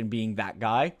blowing up and being that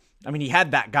guy. I mean, he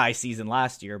had that guy season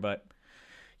last year, but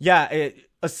yeah,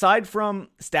 aside from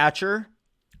stature,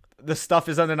 the stuff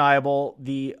is undeniable.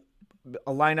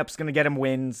 A lineup's going to get him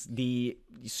wins. The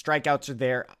strikeouts are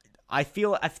there. I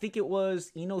think it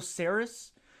was Eno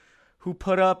Saris who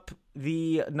put up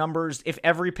the numbers. If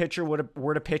every pitcher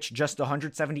were to pitch just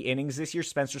 170 innings this year,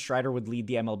 Spencer Strider would lead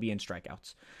the MLB in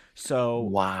strikeouts. So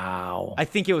wow, I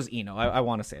think it was Eno. I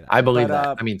want to say that. I believe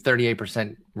that.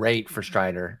 38% rate for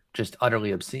Strider, just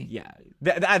utterly obscene. Yeah,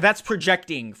 that's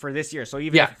projecting for this year. So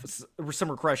even if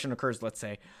some regression occurs, let's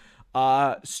say,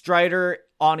 Strider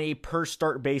on a per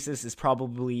start basis is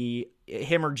probably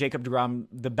him or Jacob deGrom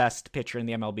the best pitcher in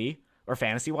the MLB or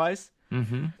fantasy wise.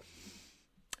 Mm-hmm.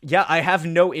 Yeah, I have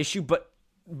no issue, but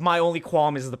my only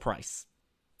qualm is the price.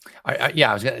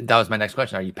 That was my next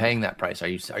question. Are you paying that price? Are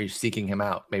you seeking him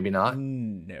out? Maybe not.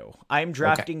 No, I'm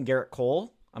drafting Garrett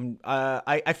Cole.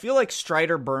 I feel like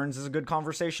Strider Burns is a good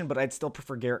conversation, but I'd still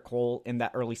prefer Garrett Cole in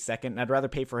that early second. I'd rather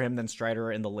pay for him than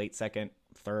Strider in the late second,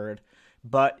 third.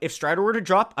 But if Strider were to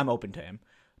drop, I'm open to him.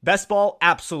 Best ball,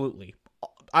 absolutely.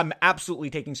 I'm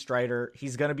absolutely taking Strider.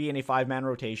 He's going to be in a 5-man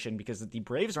rotation because the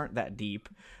Braves aren't that deep.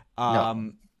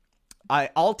 No.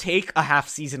 I'll take a half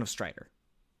season of Strider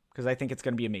because I think it's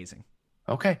going to be amazing.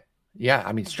 Okay. Yeah.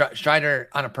 I mean, Strider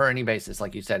on a per inning basis,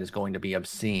 like you said, is going to be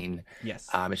obscene. Yes.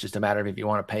 It's just a matter of if you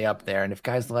want to pay up there. And if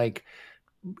guys like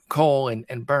Cole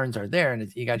and Burns are there and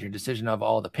you got your decision of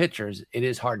all the pitchers, it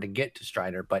is hard to get to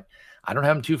Strider, but I don't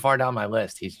have him too far down my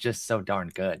list. He's just so darn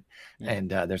good. Yeah. And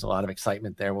there's a lot of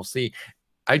excitement there. We'll see.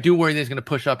 I do worry that he's going to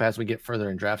push up as we get further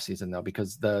in draft season, though,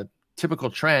 because the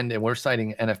typical trend, and we're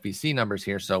citing NFBC numbers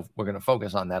here, so we're going to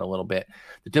focus on that a little bit.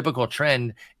 The typical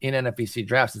trend in NFBC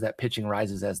drafts is that pitching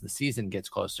rises as the season gets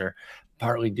closer,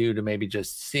 partly due to maybe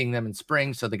just seeing them in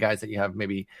spring. So the guys that you have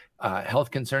maybe health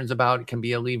concerns about can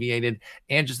be alleviated.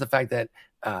 And just the fact that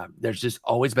there's just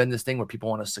always been this thing where people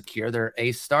want to secure their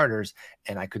ace starters.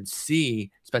 And I could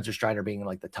see Spencer Strider being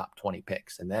like the top 20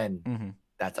 picks. And then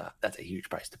that's a huge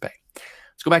price to pay.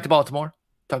 Let's go back to Baltimore.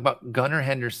 Talk about Gunnar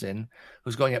Henderson,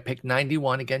 who's going at pick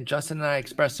 91. Again, Justin and I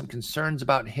expressed some concerns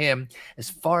about him as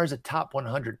far as a top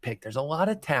 100 pick. There's a lot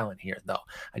of talent here, though.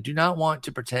 I do not want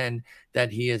to pretend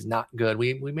that he is not good.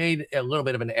 We made a little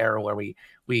bit of an error where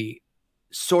we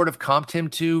sort of comped him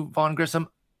to Vaughn Grissom,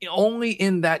 only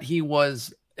in that he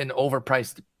was an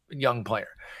overpriced young player.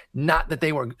 Not that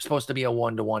they were supposed to be a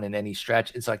 1-to-1 in any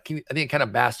stretch. It's like, I think it kind of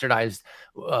bastardized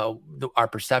our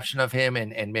perception of him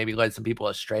and maybe led some people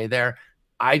astray there.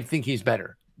 I think he's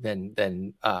better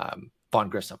than Vaughn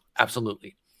Grissom.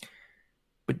 Absolutely.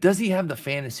 But does he have the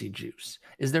fantasy juice?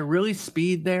 Is there really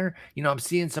speed there? I'm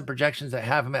seeing some projections that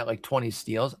have him at like 20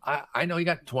 steals. I know he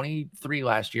got 23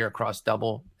 last year across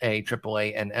Double A, Triple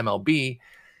A, and MLB.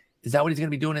 Is that what he's going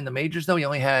to be doing in the majors, though? He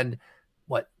only had,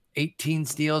 18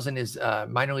 steals in his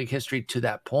minor league history to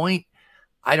that point.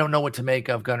 I don't know what to make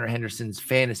of Gunnar Henderson's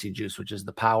fantasy juice, which is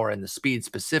the power and the speed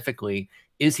specifically.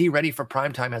 Is he ready for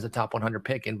primetime as a top 100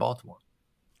 pick in Baltimore?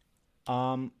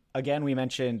 Again, we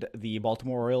mentioned the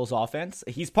Baltimore Orioles offense.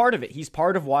 He's part of it. He's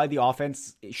part of why the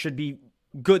offense should be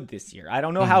good this year. I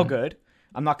don't know how good.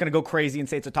 I'm not going to go crazy and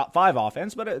say it's a top 5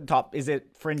 offense, but is it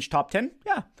fringe top 10?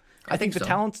 Yeah. I think the so.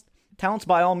 talents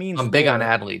by all means. I'm big on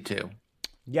Adley too.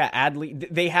 Yeah, Adley.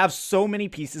 They have so many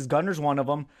pieces. Gunner's one of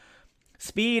them.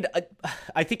 Speed,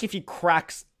 I think if he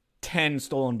cracks 10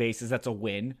 stolen bases, that's a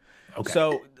win. Okay.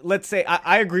 So let's say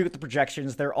I agree with the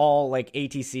projections. They're all like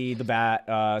ATC, the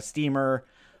bat, Steamer.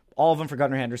 All of them for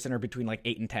Gunnar Henderson are between like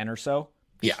 8 and 10 or so.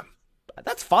 Yeah.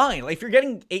 that's fine. Like, if you're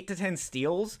getting 8 to 10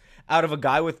 steals out of a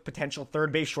guy with potential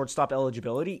third base shortstop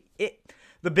eligibility,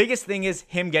 the biggest thing is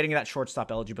him getting that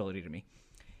shortstop eligibility to me.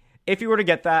 If he were to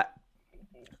get that,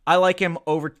 I like him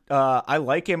over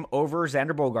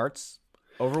Xander Bogaerts,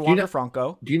 over Wander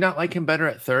Franco. Do you not like him better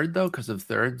at third though, because of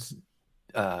third's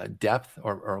depth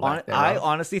or lack thereof? I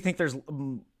honestly think there's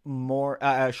more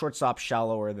shortstop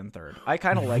shallower than third. I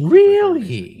kind of like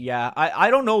really. Yeah, I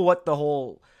don't know what the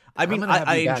whole. I mean,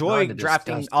 I enjoy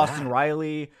drafting Austin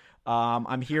Riley.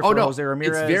 I'm here for Jose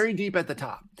Ramirez. It's very deep at the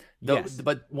top. Yes.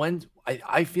 But when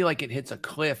I feel like it hits a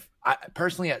cliff.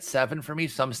 Personally, at 7 for me,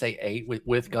 some say 8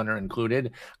 with Gunnar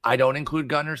included. I don't include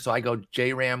Gunnar, so I go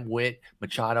J-Ram, Witt,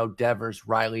 Machado, Devers,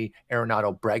 Riley,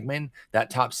 Arenado, Bregman.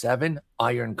 That top 7,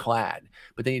 ironclad.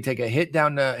 But then you take a hit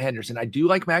down to Henderson. I do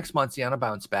like Max Muncy on a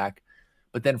bounce back,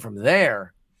 but then from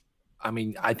there, I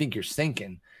mean, I think you're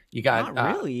sinking. You got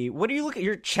not really. What do you look at?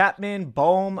 Your Chapman,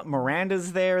 Bohm,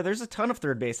 Miranda's there. There's a ton of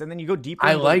third base, and then you go deeper.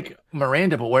 I like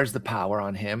Miranda, but where's the power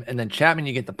on him? And then Chapman,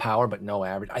 you get the power, but no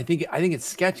average. I think it's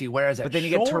sketchy. Whereas but then you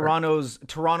get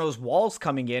Toronto's Walls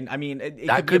coming in. I mean, it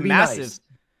could be massive.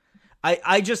 Nice.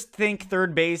 I just think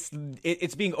third base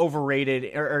it's being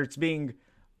overrated or it's being.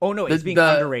 Oh no, it's being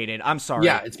underrated. I'm sorry.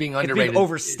 Yeah, it's being underrated. It's being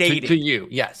overstated to you.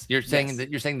 Yes, you're saying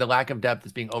that the lack of depth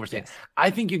is being overstated. Yes.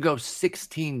 I think you go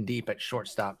 16 deep at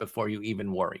shortstop before you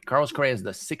even worry. Carlos Correa is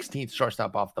the 16th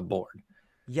shortstop off the board.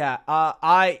 Yeah,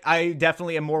 I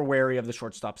definitely am more wary of the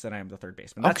shortstops than I am the third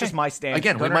baseman. That's just my stance.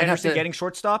 Again, Gunnar we might Henderson have to getting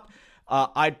shortstop.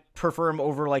 I'd prefer him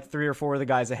over like 3 or 4 of the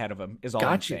guys ahead of him. Is all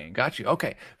I'm saying. Got you.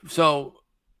 Okay, so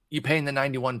you paying the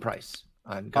 91 price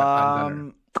on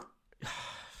Gunnar?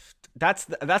 That's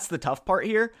the tough part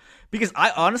here, because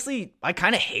I honestly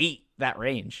kind of hate that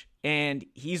range, and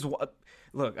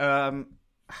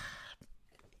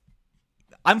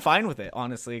I'm fine with it,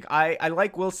 honestly. I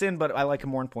like Wilson, but I like him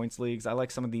more in points leagues. I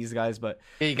like some of these guys, but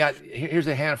here's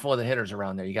a handful of the hitters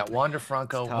around there. You got Wander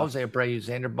Franco, Jose Abreu,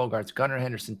 Xander Bogaerts, Gunnar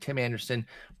Henderson, Tim Anderson,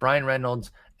 Brian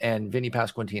Reynolds, and Vinny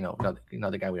Pasquantino,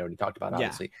 another guy we already talked about,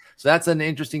 obviously. Yeah. So that's an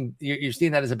interesting. You're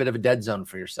seeing that as a bit of a dead zone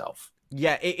for yourself.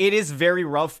 Yeah, it is very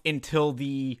rough until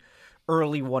the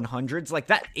early 100s. Like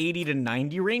that 80 to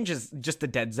 90 range is just a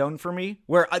dead zone for me,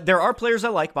 where there are players I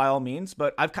like by all means,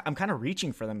 but I'm kind of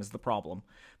reaching for them is the problem.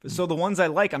 So the ones I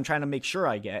like, I'm trying to make sure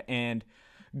I get. And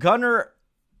Gunnar,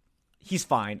 he's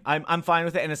fine. I'm fine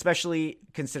with it, and especially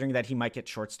considering that he might get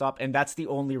shortstop, and that's the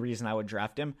only reason I would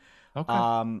draft him.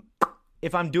 Okay.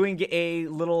 If I'm doing a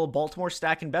little Baltimore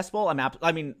stack in best ball,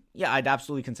 I'd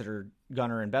absolutely consider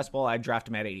Gunnar in best ball. I'd draft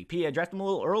him at ADP. I'd draft him a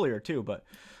little earlier too, but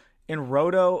in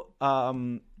Roto,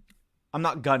 I'm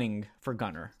not gunning for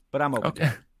Gunnar, but I'm open to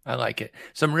it. I like it.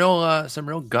 Some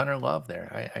real Gunnar love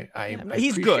there.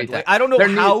 He's good. Like, I don't know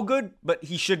how good, but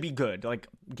he should be good, like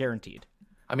guaranteed.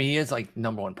 I mean, he is like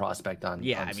number 1 prospect on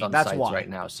some that's sites why. right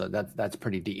now, so that's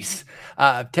pretty decent.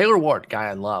 Taylor Ward, guy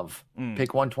I love.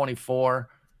 Pick 124.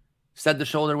 Said the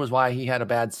shoulder was why he had a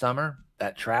bad summer.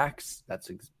 That tracks. That's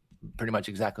pretty much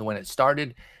exactly when it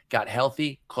started. Got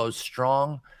healthy, closed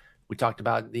strong. We talked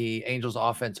about the Angels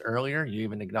offense earlier. You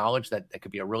even acknowledged that it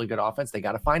could be a really good offense. They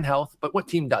got to find health, but what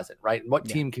team doesn't, right? What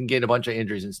team can get a bunch of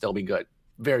injuries and still be good?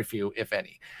 Very few, if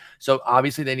any. So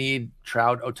obviously they need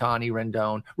Trout, Ohtani,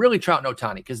 Rendon. Really Trout and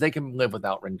Ohtani, because they can live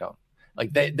without Rendon.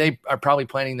 Like they are probably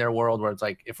planning their world where it's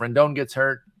like, if Rendon gets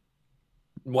hurt,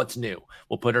 what's new?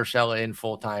 We'll put Urshela in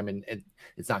full time, and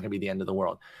it's not going to be the end of the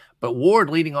world. But Ward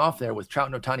leading off there with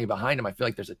Trout and Ohtani behind him, I feel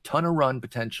like there's a ton of run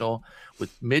potential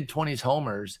with mid-20s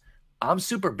homers. I'm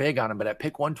super big on him, but at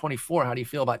pick 124, how do you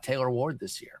feel about Taylor Ward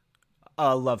this year?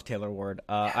 Love Taylor Ward.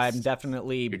 Yes. I'm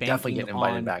definitely getting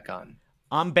invited back on.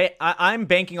 I'm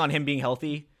banking on him being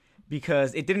healthy,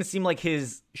 because it didn't seem like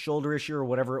his shoulder issue or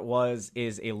whatever it was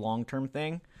is a long-term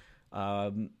thing.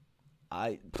 I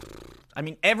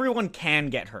mean, everyone can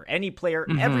get hurt. Any player,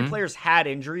 every player's had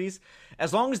injuries.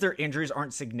 As long as their injuries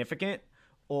aren't significant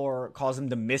or cause them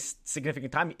to miss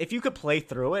significant time, if you could play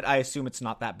through it, I assume it's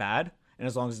not that bad. And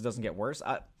as long as it doesn't get worse,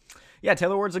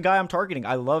 Taylor Ward's a guy I'm targeting.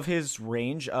 I love his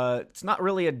range. It's not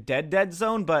really a dead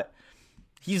zone, but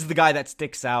he's the guy that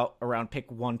sticks out around pick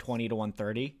 120 to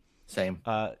 130. Same.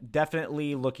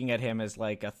 Definitely looking at him as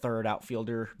like a third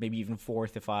outfielder, maybe even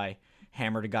fourth if I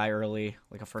hammered a guy early,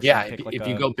 like a first round pick. If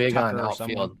you go big on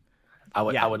outfield, I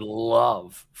would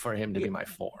love for him to be my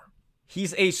 4.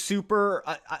 He's a super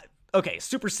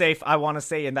super safe, I want to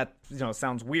say, and that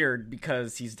sounds weird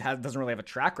because he doesn't really have a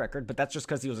track record, but that's just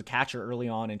because he was a catcher early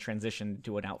on and transitioned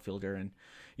to an outfielder, and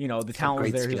the talent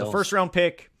was there. He's a first round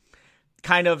pick.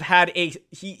 kind of had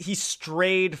he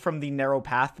strayed from the narrow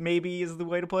path, maybe is the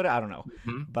way to put it. I don't know.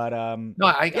 Mm-hmm. But no,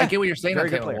 I get what you're saying on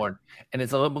Taylor Ward. And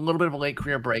it's a little bit of a late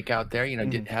career breakout there. You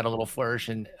know, had a little flourish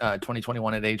in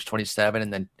 2021 at age 27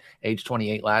 and then age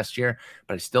 28 last year.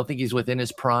 But I still think he's within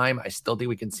his prime. I still think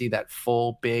we can see that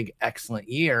full, big, excellent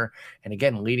year. And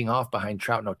again, leading off behind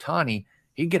Trout and Ohtani,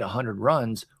 he'd get 100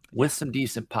 runs with some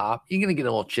decent pop. You're going to get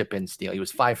a little chip in steal. He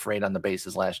was 5 for 8 on the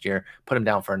bases last year. Put him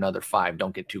down for another 5.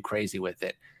 Don't get too crazy with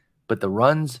it. But the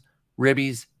runs,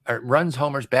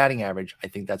 homers, batting average, I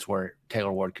think that's where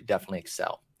Taylor Ward could definitely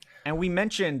excel. And we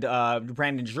mentioned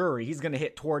Brandon Drury. He's going to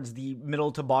hit towards the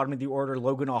middle to bottom of the order.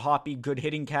 Logan O'Hoppe, good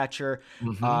hitting catcher.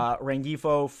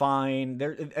 Rengifo, fine.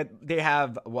 They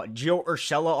have, Gio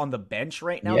Urshela on the bench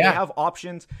right now. Yeah. They have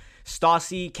options.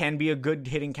 Stassi can be a good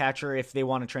hitting catcher if they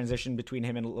want to transition between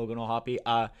him and Logan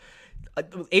O'Hoppe.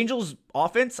 Angels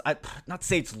offense, not to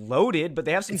say it's loaded, but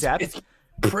they have some depth. It's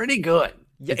pretty good.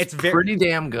 Yeah, it's pretty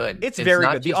damn good. It's very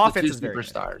good. The offense is very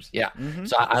superstars. Yeah.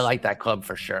 So I like that club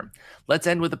for sure. Let's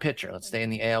end with a pitcher. Let's stay in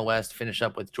the AL West, finish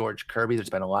up with George Kirby. There's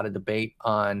been a lot of debate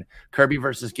on Kirby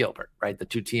versus Gilbert, right? The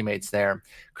two teammates there.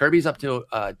 Kirby's up to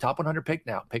a top 100 pick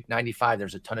now, pick 95.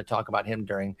 There's a ton of talk about him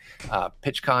during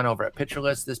PitchCon over at Pitcher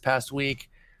List this past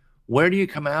week. Where do you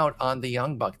come out on the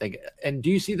young buck? And do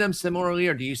you see them similarly,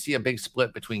 or do you see a big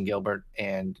split between Gilbert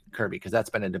and Kirby? Because that's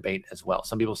been a debate as well.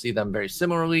 Some people see them very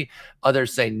similarly.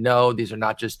 Others say, no, these are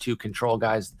not just two control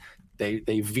guys. They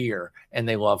veer, and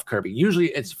they love Kirby. Usually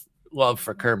it's love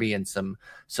for Kirby and some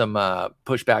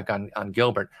pushback on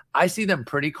Gilbert. I see them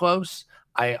pretty close.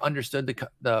 I understood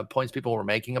the points people were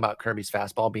making about Kirby's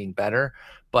fastball being better.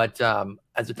 But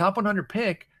as a top 100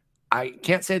 pick, I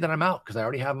can't say that I'm out because I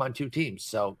already have him on 2 teams.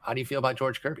 So how do you feel about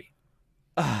George Kirby?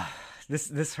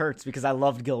 This hurts because I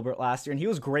loved Gilbert last year, and he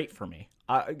was great for me.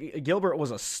 Gilbert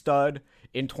was a stud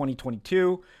in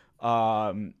 2022,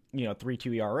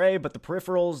 3.2 ERA, but the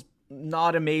peripherals,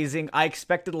 not amazing. I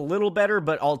expected a little better,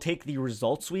 but I'll take the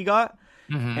results we got.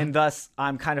 And thus,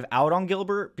 I'm kind of out on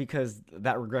Gilbert because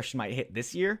that regression might hit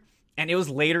this year. And it was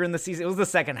later in the season. It was the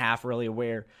second half, really,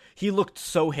 where he looked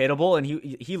so hittable, and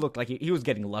he looked like he was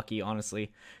getting lucky,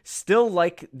 honestly. Still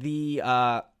like the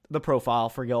profile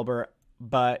for Gilbert,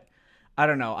 but I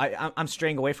don't know. I'm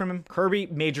straying away from him. Kirby,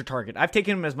 major target. I've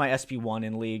taken him as my SP1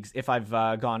 in leagues if I've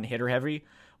gone hitter heavy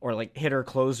or like hitter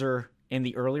closer in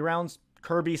the early rounds.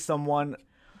 Kirby, someone.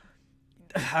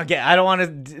 Again, I don't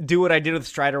want to do what I did with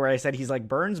Strider where I said he's like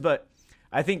Burns, but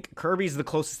I think Kirby's the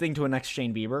closest thing to a next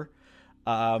Shane Bieber.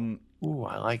 Ooh,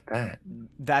 I like that.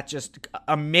 That just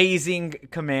amazing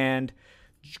command.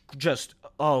 Just,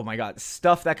 oh my God,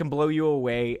 stuff that can blow you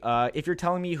away. If you're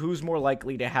telling me who's more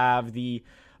likely to have the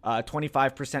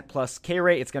 25% plus K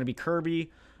rate, it's going to be Kirby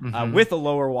with a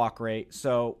lower walk rate.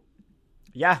 So,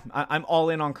 yeah, I'm all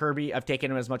in on Kirby. I've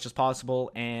taken him as much as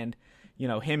possible. And,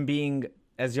 him being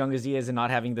as young as he is and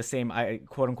not having the same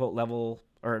quote unquote level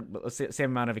or same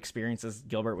amount of experience as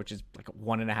Gilbert, which is like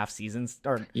 1.5 seasons,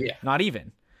 or not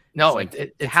even. No, it's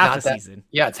half a season.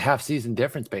 Yeah, it's half season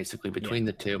difference basically between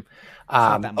the two.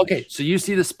 Okay, so you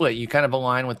see the split. You kind of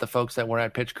align with the folks that were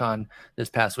at PitchCon this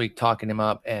past week talking him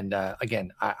up. And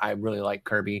again, I really like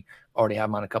Kirby. Already have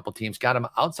him on a couple teams. Got him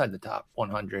outside the top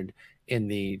 100 in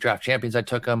the draft champions. I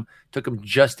took him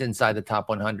just inside the top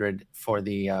 100 for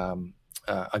the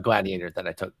a gladiator that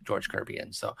I took George Kirby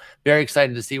in. So very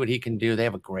excited to see what he can do. They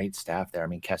have a great staff there. I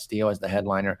mean, Castillo as the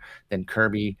headliner, then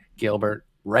Kirby, Gilbert,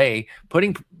 Ray,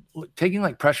 taking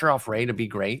like pressure off Ray to be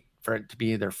great for it to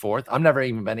be their 4th. I've never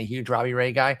even been a huge Robbie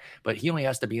Ray guy, but he only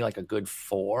has to be like a good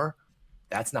 4.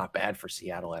 That's not bad for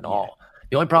Seattle at all.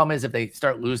 The only problem is if they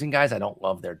start losing guys, I don't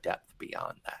love their depth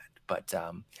beyond that. But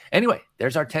anyway,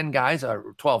 there's our 10 guys,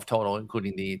 12 total,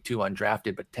 including the 2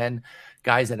 undrafted, but 10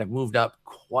 guys that have moved up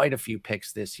quite a few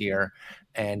picks this year.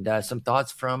 And some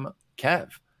thoughts from Kev.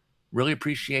 Really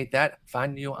appreciate that.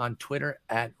 Find you on Twitter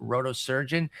at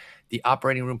RotoSurgeon, the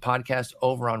Operating Room podcast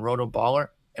over on RotoBaller.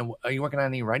 And are you working on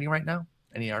any writing right now?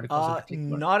 Any articles?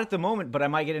 Not at the moment, but I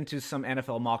might get into some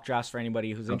NFL mock drafts for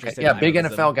anybody who's interested. Yeah, big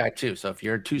NFL guy too. So if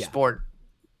you're a two-sport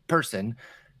person,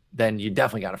 then you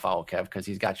definitely got to follow Kev because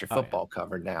he's got your football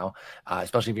covered now,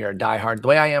 especially if you're a diehard. The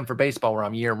way I am for baseball, where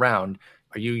I'm year-round.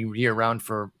 Are you year-round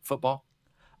for football?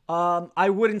 I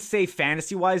wouldn't say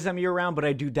fantasy-wise I'm year-round, but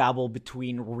I do dabble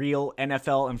between real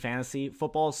NFL and fantasy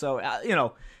football. So,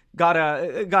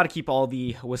 gotta keep all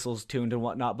the whistles tuned and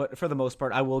whatnot. But for the most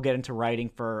part, I will get into writing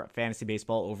for fantasy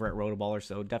baseball over at Rotoballer,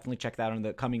 so definitely check that out in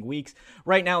the coming weeks.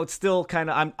 Right now, it's still kind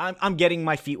of I'm getting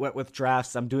my feet wet with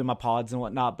drafts. I'm doing my pods and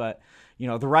whatnot, but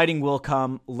the writing will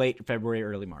come late February,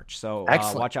 early March. So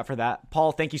watch out for that.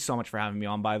 Paul, thank you so much for having me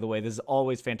on. By the way, this is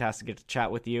always fantastic to get to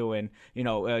chat with you, and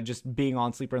just being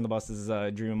on Sleeper in the Bus is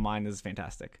a dream of mine. This is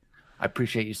fantastic. I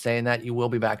appreciate you saying that. You will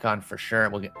be back on for sure.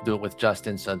 We'll do it with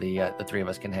Justin so the three of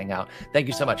us can hang out. Thank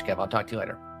you so much, Kev. I'll talk to you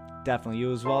later. Definitely.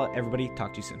 You as well. Everybody,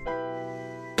 talk to you soon.